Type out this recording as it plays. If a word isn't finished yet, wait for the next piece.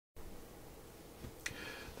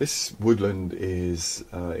This woodland is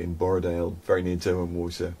in Borrowdale, very near Derwent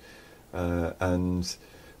Water, and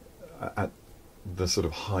at the sort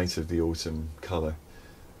of height of the autumn colour.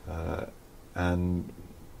 And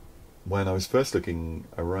when I was first looking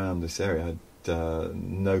around this area, I had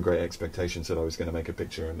no great expectations that I was going to make a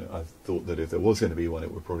picture, and I thought that if there was going to be one,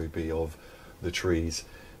 it would probably be of the trees,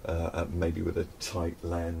 maybe with a tight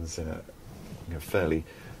lens and a fairly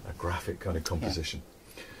graphic kind of composition. Yeah.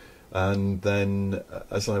 And then,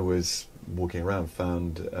 as I was walking around,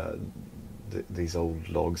 found these old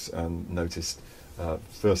logs and noticed,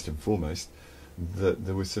 first and foremost, that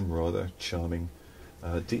there were some rather charming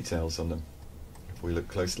details on them. If we look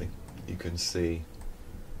closely, you can see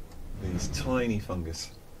these tiny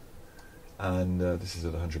fungus, and this is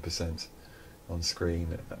at 100% on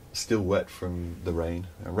screen, still wet from the rain.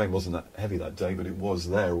 Rain wasn't that heavy that day, but it was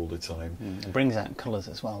there all the time. It brings out colours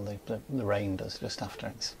as well, the rain does, just after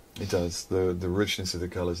it's... It does. The richness of the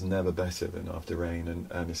colours never better than after rain,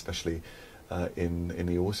 and especially in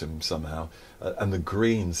the autumn somehow. And the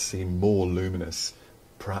greens seem more luminous,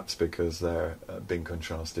 perhaps because they're being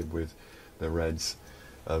contrasted with the reds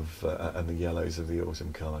of and the yellows of the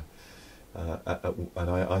autumn colour. And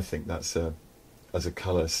I think that's as a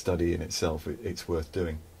colour study in itself, it's worth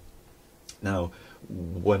doing. Now,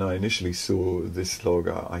 when I initially saw this log,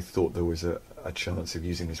 I thought there was a chance of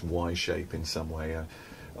using this Y shape in some way.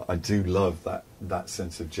 I do love that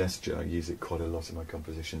sense of gesture. I use it quite a lot in my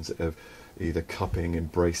compositions, of either cupping,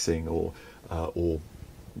 embracing, or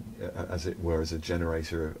as it were, as a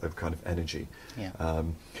generator of kind of energy. Yeah.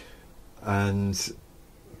 And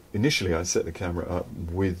initially I set the camera up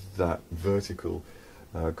with that vertical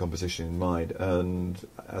composition in mind, and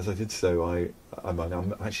as I did so, I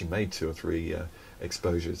actually made 2 or 3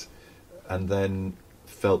 exposures, and then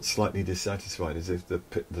felt slightly dissatisfied, as if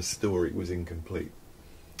the story was incomplete.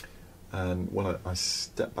 And when I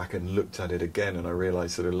stepped back and looked at it again, and I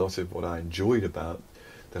realised that a lot of what I enjoyed about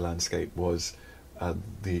the landscape was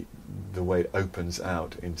the way it opens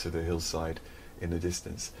out into the hillside in the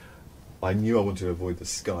distance. I knew I wanted to avoid the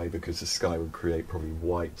sky, because the sky would create probably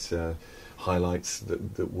white highlights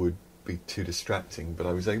that would be too distracting, but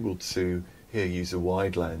I was able to here use a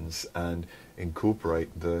wide lens and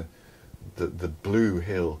incorporate the blue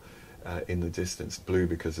hill in the distance, blue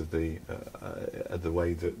because of the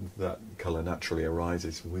way that colour naturally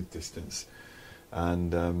arises with distance,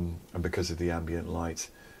 and because of the ambient light,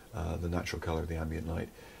 the natural colour of the ambient light,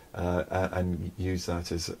 and use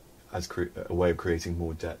that as a way of creating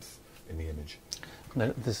more depth in the image.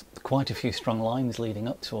 There's quite a few strong lines leading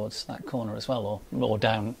up towards that corner as well, or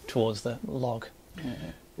down towards the log.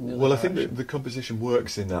 Well, I think that the composition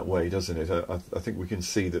works in that way, doesn't it? I think we can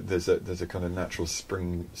see that there's a kind of natural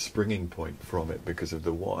springing point from it because of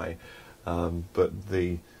the Y, but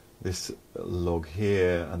this log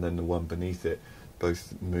here and then the one beneath it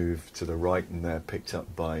both move to the right, and they're picked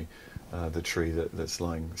up by the tree that's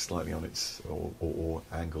lying slightly on its or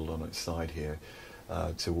angled on its side here,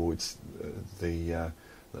 towards the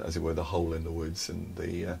as it were, the hole in the woods and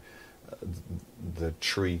the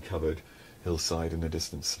tree-covered hillside in the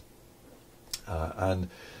distance. And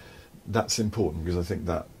that's important, because I think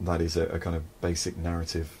that is a kind of basic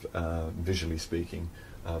narrative, visually speaking,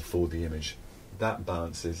 for the image. That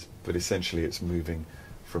balances, but essentially it's moving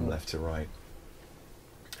from left to right.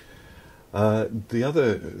 The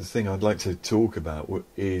other thing I'd like to talk about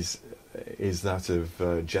is that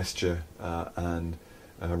of gesture and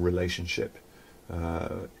relationship.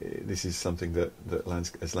 This is something that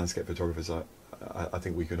as landscape photographers, I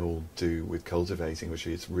think we can all do with cultivating, which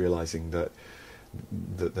is realising that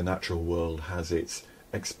the natural world has its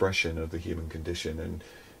expression of the human condition, and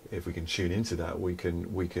if we can tune into that, we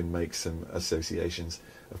can make some associations.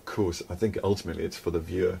 Of course, I think ultimately it's for the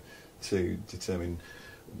viewer to determine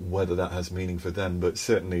whether that has meaning for them, but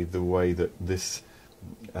certainly the way that this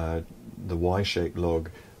the Y-shaped log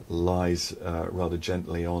lies rather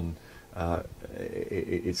gently on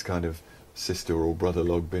its kind of sister or brother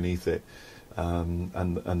log beneath it, and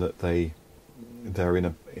that they're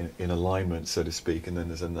in alignment, so to speak, and then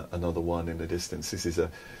there's another one in the distance. This is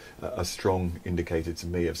a strong indicator to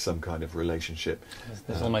me of some kind of relationship.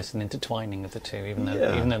 There's almost an intertwining of the two, even though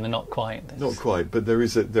they're not quite. Not quite, but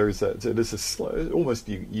there's a slow, almost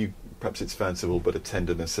you perhaps it's fanciful, but a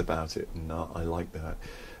tenderness about it, and I like that.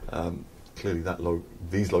 Clearly,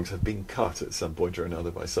 these logs have been cut at some point or another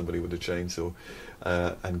by somebody with a chainsaw,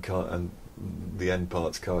 and the end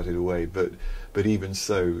parts carted away. But even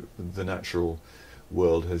so, the natural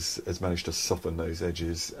world has managed to soften those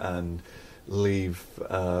edges and leave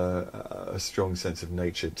a strong sense of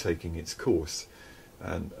nature taking its course,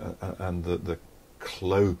 and the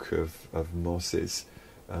cloak of mosses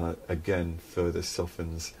again further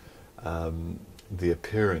softens the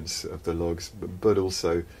appearance of the logs, but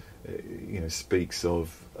also speaks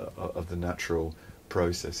of the natural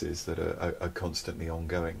processes that are constantly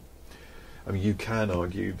ongoing. I mean, you can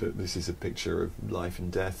argue that this is a picture of life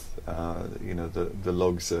and death. The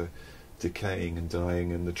logs are decaying and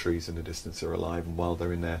dying, and the trees in the distance are alive. And while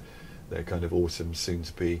they're in their kind of autumn, soon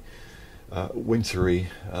to be wintry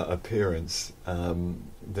appearance,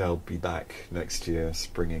 they'll be back next year,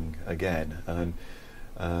 springing again. And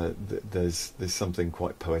there's something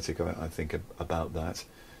quite poetic, I think, about that.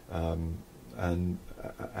 And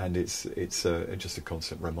it's just a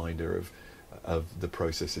constant reminder of the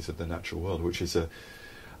processes of the natural world, which is a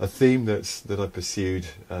theme that I've pursued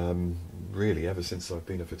really ever since I've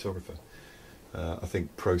been a photographer. I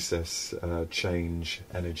think process, change,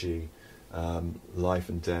 energy, life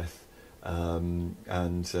and death, and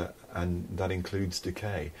that includes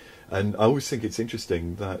decay. And I always think it's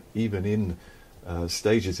interesting that even in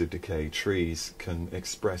stages of decay, trees can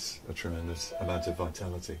express a tremendous amount of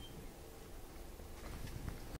vitality.